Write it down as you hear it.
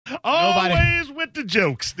Always with the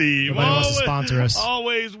jokes, Steve. Nobody wants to sponsor us.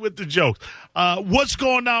 Always with the jokes. What's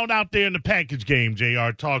going on out there in the package game,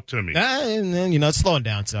 JR? Talk to me. And then, it's slowing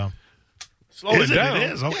down, so. Slowing down?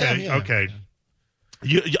 It is? Okay, okay.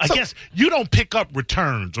 I guess you don't pick up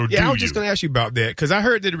returns, or do you? I was just going to ask you about that, because I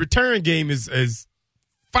heard that the return game is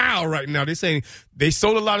foul right now. They're saying they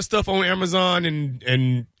sold a lot of stuff on Amazon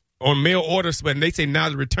and on mail orders, but they say now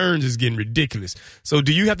the returns is getting ridiculous. So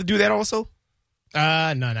do you have to do that also?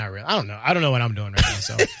 No, not really. I don't know. I don't know what I'm doing right now,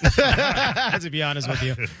 so to be honest with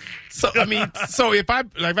you. So if I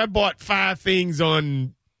bought 5 things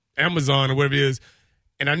on Amazon or whatever it is,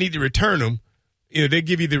 and I need to return them, they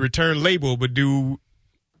give you the return label, but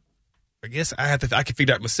I guess I can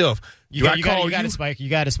figure that myself. You got to spike. You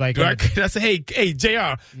got to spike. I say, hey,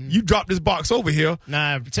 JR, you dropped this box over here.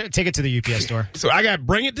 Nah, take it to the UPS store. So I got to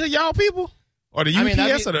bring it to y'all people? Or the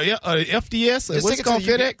UPS or the FDS? Or what's it called,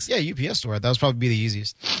 FedEx? UPS store. That would probably be the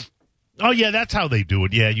easiest. Oh, yeah, that's how they do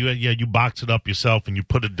it. Yeah, you box it up yourself and you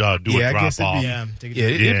put it, do a drop-off.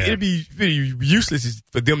 It'd be really useless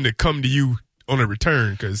for them to come to you on a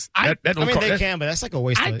return, because they can, but that's like a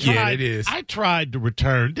waste of time. It is. I tried to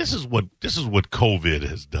return. This is what COVID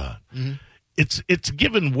has done. Mm-hmm. It's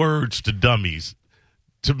given words to dummies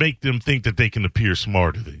to make them think that they can appear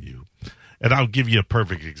smarter than you. And I'll give you a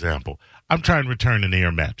perfect example. I'm trying to return an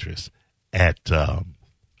air mattress at Walmart.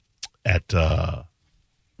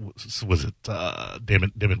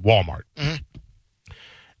 Mm-hmm.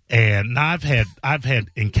 And I've had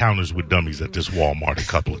encounters with dummies at this Walmart a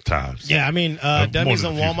couple of times. Yeah, I mean, dummies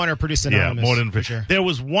in Walmart are pretty synonymous. Yeah, more than for sure. There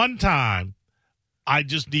was one time I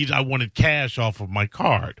wanted cash off of my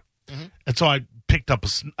card, mm-hmm. and so I picked up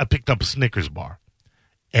a Snickers bar,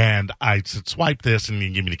 and I said, "Swipe this, and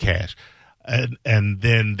then give me the cash." And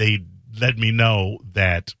then they let me know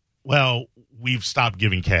that, well, we've stopped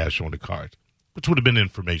giving cash on the card, which would have been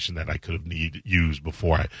information that I could have used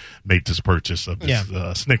before I made this purchase of this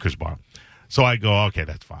Snickers bar. So I go, okay,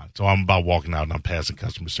 that's fine. So I'm about walking out, and I'm passing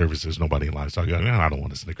customer service. There's nobody in line. So I go, no, I don't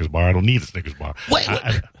want a Snickers bar. I don't need a Snickers bar. Wait.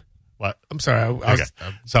 What? I'm sorry. Okay.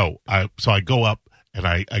 So I go up, and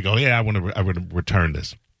I go, yeah, I want to return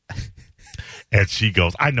this. And she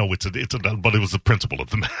goes, I know it's a, but it was the principle of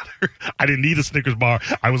the matter. I didn't need a Snickers bar.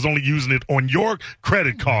 I was only using it on your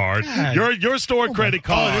credit card, your store credit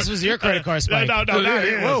card. Oh, this was your credit card, Spike. No, not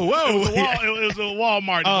his. Whoa. It was a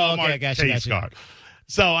Walmart. Okay, gotcha. Card.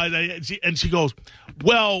 So she goes,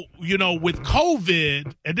 well, with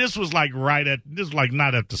COVID, and this was like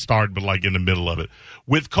not at the start, but like in the middle of it.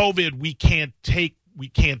 With COVID, we can't take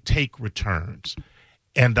returns.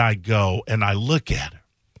 And I go and I look at her.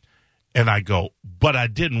 And I go, but I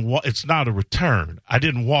didn't. It's not a return. I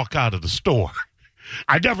didn't walk out of the store.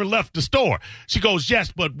 I never left the store. She goes,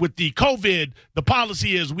 yes, but with the COVID, the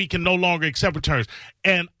policy is we can no longer accept returns.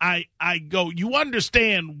 And I go, you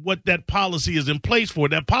understand what that policy is in place for?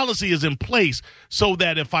 That policy is in place so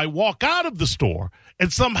that if I walk out of the store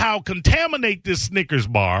and somehow contaminate this Snickers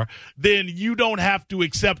bar, then you don't have to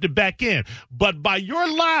accept it back in. But by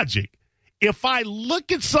your logic, if I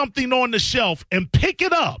look at something on the shelf and pick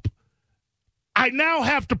it up, I now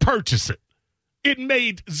have to purchase it. It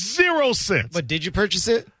made 0 sense. But did you purchase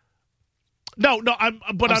it? No, I'm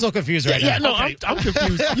so confused right now. No, okay. I'm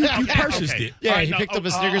confused. You purchased it. Yeah, he picked up a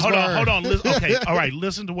Snickers bar. Hold on. Okay, all right.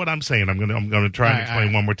 Listen to what I'm saying. I'm gonna try and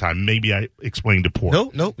explain one more time. Maybe I explained it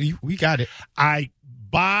poorly. No, we got it. I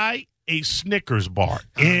buy a Snickers bar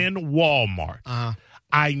in Walmart. Uh-huh.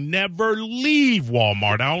 I never leave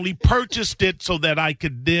Walmart. I only purchased it so that I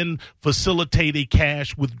could then facilitate a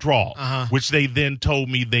cash withdrawal, which they then told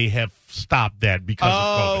me they have stopped that because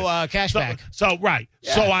of COVID. Cashback. So right.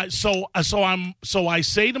 Yeah. So I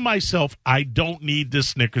say to myself, I don't need this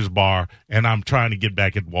Snickers bar, and I'm trying to get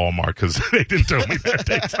back at Walmart because they didn't tell me that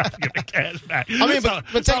they stopped getting cash back. I mean,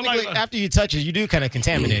 but technically, after you touch it, you do kind of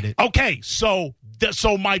contaminate it. Okay, so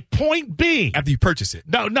my point being, after you purchase it,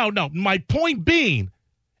 no. My point being,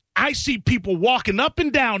 I see people walking up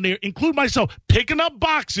and down there, include myself, picking up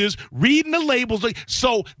boxes, reading the labels.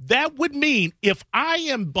 So that would mean if I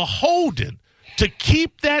am beholden to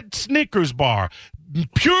keep that Snickers bar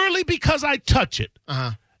purely because I touch it,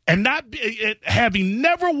 and not having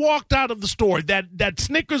never walked out of the store, that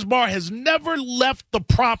Snickers bar has never left the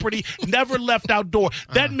property, never left outdoor.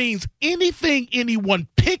 That means anything anyone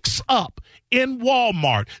picks up in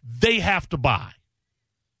Walmart, they have to buy.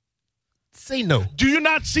 Say no. Do you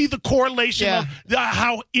not see the correlation of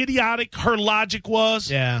how idiotic her logic was?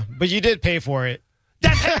 Yeah, but you did pay for it.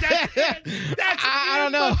 That's That's I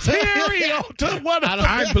don't know. immaterial to what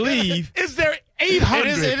I believe. Is there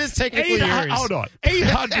 800? It is technically yours. Hold on.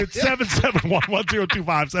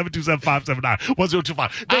 800-771-1025, 727-579,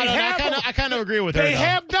 1025. I kind of agree with her. They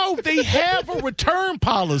have a return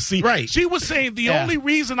policy. Right. She was saying the only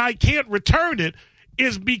reason I can't return it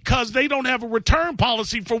is because they don't have a return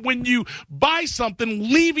policy for when you buy something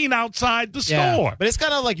leaving outside the store. But it's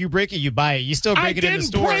kind of like you break it, you buy it. You still break it in the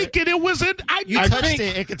store. I didn't break it. It was You touched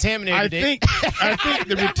it. It contaminated it. I think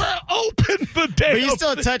the never opened the damn But you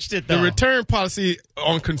still touched it, though. The return policy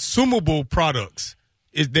on consumable products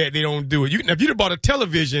is that they don't do it. If you'd have bought a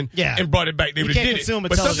television and brought it back, they would have did it.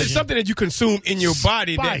 But something that you consume in your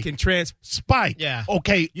body that can Spike. Yeah.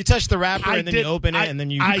 Okay. You touch the wrapper and then you open it and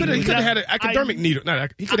then you. He could have had an hypodermic needle.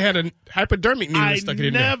 He could have had a hypodermic needle and stuck it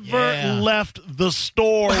in there. I never left the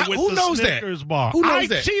store with who the knows Snickers bar. Who knows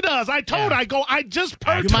that? She does. I told her. I just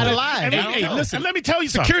purchased You might have it. lied. Hey, listen. And let me tell you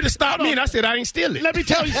something. Security stopped me and I said I didn't steal it. Let me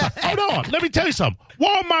tell you something. Hold on. Let me tell you something.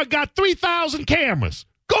 Walmart got 3,000 cameras.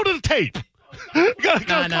 Go to the tape.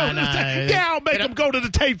 Nah. Yeah, I'll make them go to the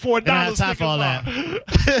tape for $1. They don't have time for all that.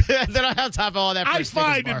 They don't have time for all that. I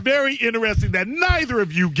find it very interesting that neither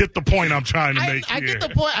of you get the point I'm trying to make. I get the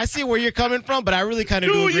point. I see where you're coming from, but I really kind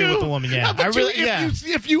of do agree with the woman. Yeah, I really.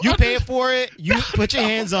 If you pay for it, you put your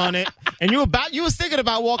hands on it, and you was thinking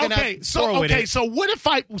about walking out the store with it. So what if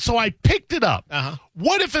I picked it up? Uh-huh.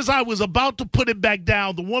 What if as I was about to put it back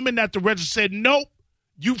down, the woman at the register said, "Nope,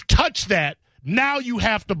 you've touched that. Now you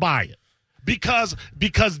have to buy it." Because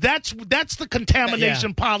that's the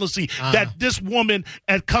contamination policy that this woman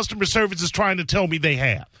at customer service is trying to tell me they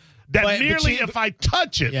have. That if I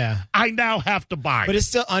touch it, I now have to buy it. But it's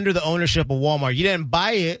still under the ownership of Walmart. You didn't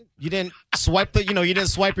buy it. You didn't swipe you didn't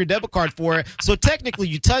swipe your debit card for it. So technically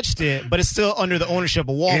you touched it, but it's still under the ownership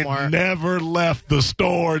of Walmart. It never left the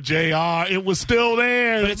store, JR. It was still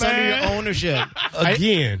there. But it's under your ownership.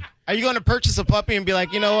 Again. Are you going to purchase a puppy and be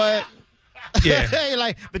like, you know what? Yeah. You're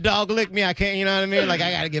like, the dog licked me. I can't, you know what I mean? Like,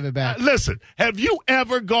 I got to give it back. Listen, have you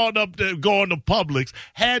ever gone to Publix,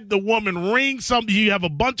 had the woman ring something, you have a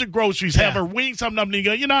bunch of groceries, have her ring something up, and you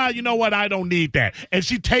go, you know what, I don't need that. And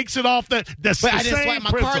she takes it off that's but the I didn't same swipe my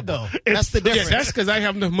principle. card, though. That's the difference. Yeah, that's because I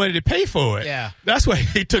have enough money to pay for it. Yeah. That's why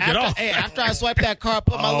he took it off. Hey, after I swipe that card,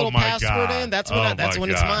 put my little password in, that's when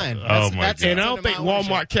it's mine. And I don't think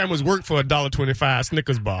Walmart cameras work for $1.25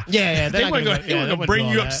 Snickers bar. Yeah, they weren't going to bring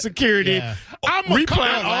you up security. Yeah. All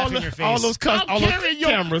those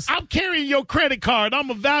cameras. I'm carrying your credit card. I'm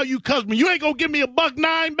a value customer. You ain't gonna give me $1.09 back.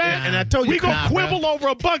 Nah. And I told you, we gonna quibble over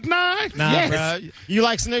 $1.09? Nah, yes. bro. You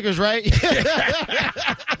like Snickers, right?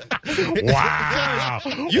 Wow.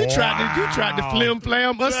 You tried to flim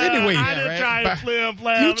flam us anyway. I didn't try to flim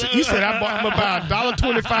flam. You said I'm about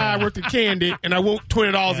 $1.25 worth of candy, and I want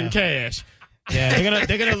 $20 in cash. Yeah,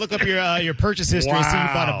 they're gonna look up your purchase history and see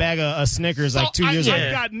you bought a bag of Snickers like 2 years ago.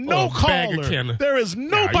 I got no caller. There is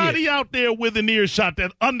nobody out there with an earshot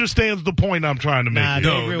that understands the point I'm trying to make. Nah,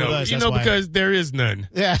 they agree with us. Because there is none.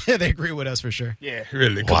 Yeah, they agree with us for sure. Yeah,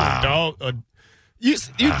 really. Wow. You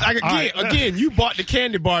bought the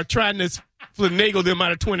candy bar trying to finagle them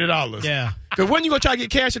out of $20. Yeah. Because when you gonna try to get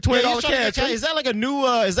cash at $20 cash? Is that like a new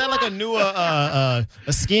a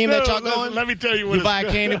scheme that y'all going? Let me tell you what you buy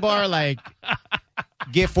a candy bar, like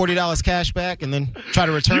get $40 cash back and then try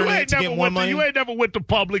to return it to get more money. You ain't never went to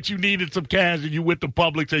Publix. You needed some cash and you went to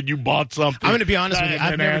Publix and you bought something. I'm gonna be honest with you.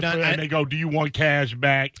 I've never done. And they go, "Do you want cash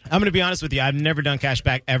back?" I'm gonna be honest with you. I've never done cash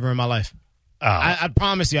back ever in my life. I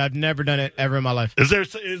promise you, I've never done it ever in my life. Is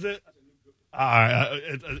it? All right.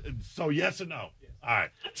 So yes or no? All right.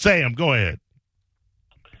 Sam, go ahead.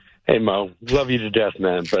 Hey, Mo. Love you to death,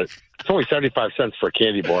 man, but it's only 75 cents for a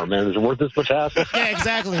candy bar, man. Is it worth this much hassle? Yeah,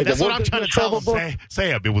 exactly. That's what I'm trying to tell them.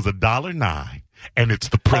 Sam, it was $1.09. And it's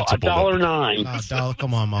the principle. $1.09.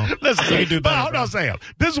 Come on, Mo. Listen, you do better, hold on, Sam.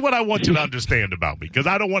 This is what I want you to understand about me, because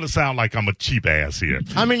I don't want to sound like I'm a cheap ass here.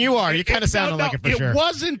 I mean, you are. You kind of sounded like it for sure. It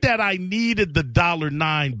wasn't that I needed the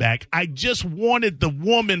 $1.09 back. I just wanted the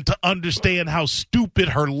woman to understand how stupid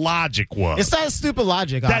her logic was. It's not stupid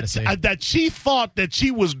logic, honestly. That she thought that she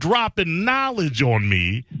was dropping knowledge on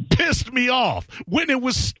me pissed me off when it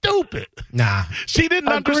was stupid. Nah. She didn't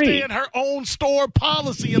understand her own store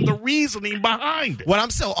policy and the reasoning behind it.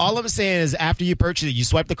 All I'm saying is, after you purchase it, you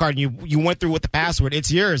swipe the card and you went through with the password. It's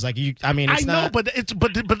yours. Like it's not. But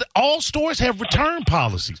all stores have return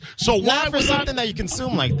policies. So why for something that you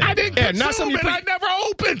consume like that? I didn't consume it. I never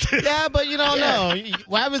opened it. Yeah, but you don't know.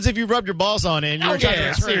 What happens if you rub your balls on it and you're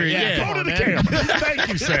trying to return it? Go to the camera. Thank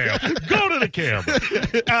you, Sam. Go to the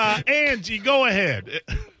camera. Angie, go ahead.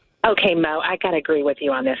 Okay, Mo, I got to agree with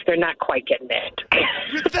you on this. They're not quite getting it.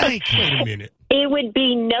 Thank you. Wait a minute. It would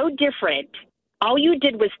be no different. All you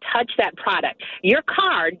did was touch that product. Your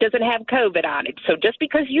card doesn't have COVID on it. So just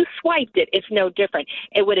because you swiped it, it's no different.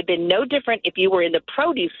 It would have been no different if you were in the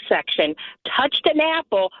produce section, touched an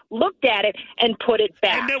apple, looked at it, and put it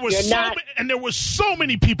back. And there were so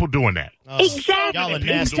many people doing that. Exactly. Y'all are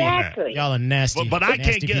nasty. Exactly. Y'all are nasty. But I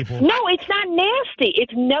can't get. people. No, it's not nasty.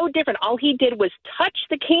 It's no different. All he did was touch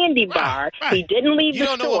the candy bar. right. He didn't leave You the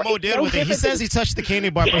store. don't know what Mo did with it. He says he touched the candy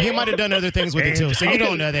bar, but he might have done other things with it too. So you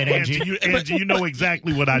don't know that, Angie. Angie, you know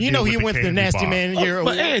exactly what I did. You know he with went the to the candy nasty bar. man.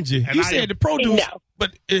 But Angie, you said the produce, No.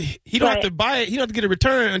 but he don't have to buy it. He don't have to get a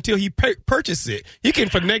return until he purchase it. He can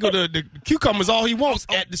finagle the cucumbers all he wants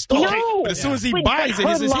at the store. No. But as soon as he But buys it,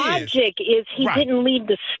 her it's his. logic is he Right. didn't leave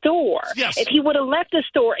the store. Yes. If he would have left the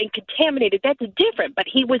store and contaminated, that's different. But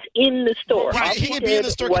he was in the store. Right. All He could be in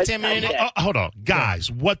the store was contaminated. touch it. Hold on, guys.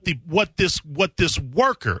 What this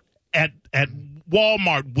worker at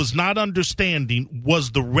Walmart was not understanding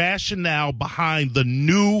was the rationale behind the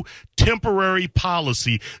new temporary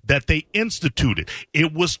policy that they instituted.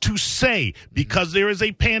 It was to say, because there is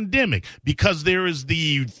a pandemic, because there is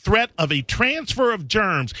the threat of a transfer of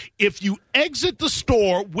germs, if you exit the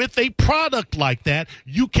store with a product like that,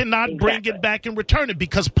 you cannot bring it back and return it,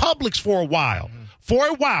 because Publix for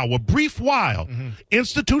a brief while,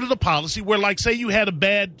 instituted a policy where, like, say you had a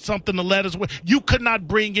bad something to lettuce, you could not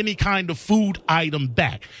bring any kind of food item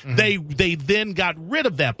back. They then got rid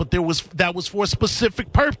of that, but that was for a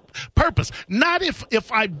specific purpose. Not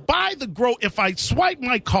if I buy if I swipe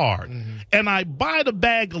my card and I buy the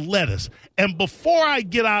bag of lettuce, and before I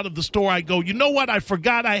get out of the store, I go, you know what? I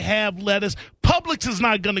forgot I have lettuce. Publix is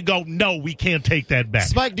not going to go, no, we can't take that back.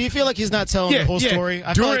 Spike, do you feel like he's not telling the whole story?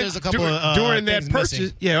 I feel like there's a couple of during that things purchase.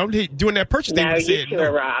 missing. Yeah, during that purchase, No, they you said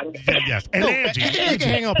sure wrong. Yes. And Angie. You can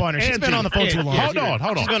hang up on her. She's been on the phone too long. Hold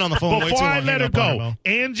on. She's been on the phone way too Before long. I let her Hang up on go, Mo.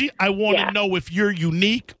 Angie, I want to know if you're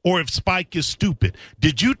unique or if Spike is stupid.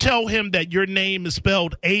 Did you tell him that your name is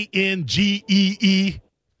spelled Angee?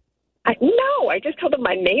 No, I just told him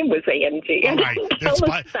my name was Angie. All right.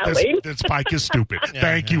 Then Spike is stupid.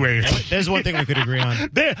 Thank you, Angie. There's one thing we could agree on.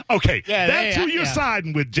 Okay. Yeah, That's who you're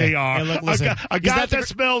siding with, JR. Yeah, look, listen. A guy that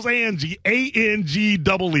spells Angie, Angee.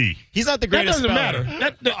 He's not the that greatest doesn't speller.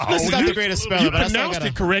 matter. He's not the greatest speller. You but I still pronounced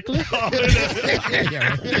gotta- it correctly.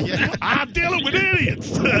 Yeah. I'm dealing with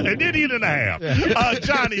idiots. An idiot and a half.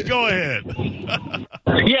 Johnny, go ahead.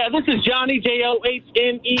 Yeah, this is Johnny,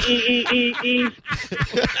 JOHNEEEEE.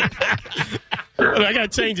 I gotta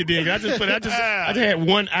change it, then. I just had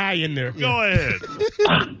one I in there. Go ahead.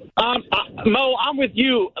 Mo, I'm with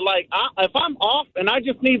you. Like, if I'm off and I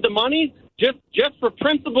just need the money, just for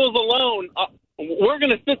principles alone, we're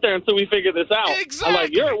gonna sit there until we figure this out. Exactly.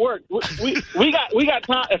 Like, you're at work. We got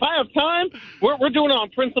time. If I have time, we're doing it on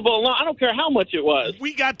principle alone. I don't care how much it was.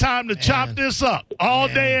 We got time to chop this up all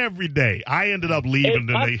day, every day. I ended up leaving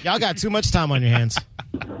today. Y'all got too much time on your hands.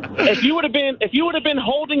 If you would have been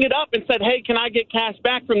holding it up and said, "Hey, can I get cash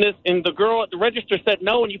back from this?" and the girl at the register said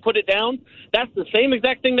no, and you put it down, that's the same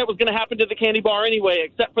exact thing that was going to happen to the candy bar anyway,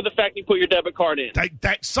 except for the fact you put your debit card in.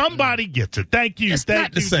 Somebody gets it. Thank you,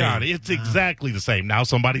 not the same. Johnny. It's exactly the same. Now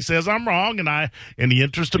somebody says I'm wrong, and in the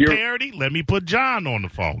interest of parity, let me put John on the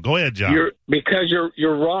phone. Go ahead, John. You're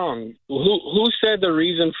wrong. Who said the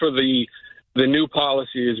reason for the new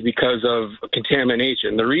policy is because of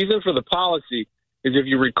contamination? The reason for the policy is, if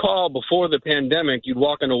you recall, before the pandemic, you'd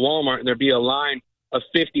walk into Walmart and there'd be a line of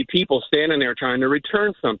 50 people standing there trying to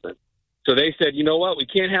return something. So they said, you know what, we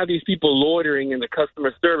can't have these people loitering in the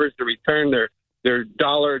customer service to return their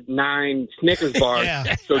 $1.09 Snickers bar.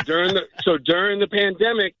 Yeah. So during the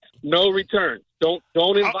pandemic, no returns. Don't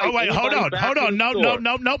invite. Wait, hold on.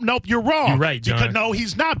 Nope. You're wrong. You're right, John. Because, no,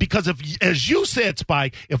 he's not. Because as you said,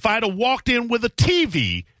 Spike, if I'd have walked in with a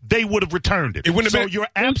TV, they would have returned it. It wouldn't have so been. you're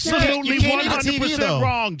absolutely You can't eat a TV, 100% though.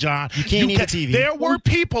 wrong, John. You can't eat a TV. There were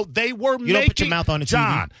people. They were making. You don't put your mouth on a TV.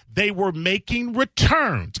 John, they were making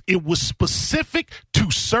returns. It was specific to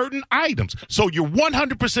certain items. So you're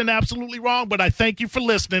 100% absolutely wrong. But I thank you for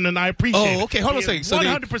listening, and I appreciate it. Oh, okay. Hold on a second. So 100%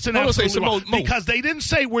 hold on a second. absolutely So wrong. Because they didn't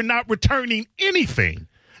say we're not returning anything.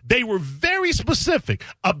 They were very specific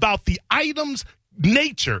about the items'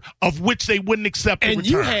 nature of which they wouldn't accept. And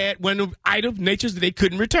you had one of item natures that they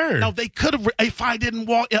couldn't return. No, they could have. If I didn't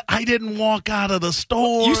walk out of the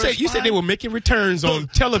store. You said they were making returns on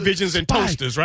televisions and toasters, right?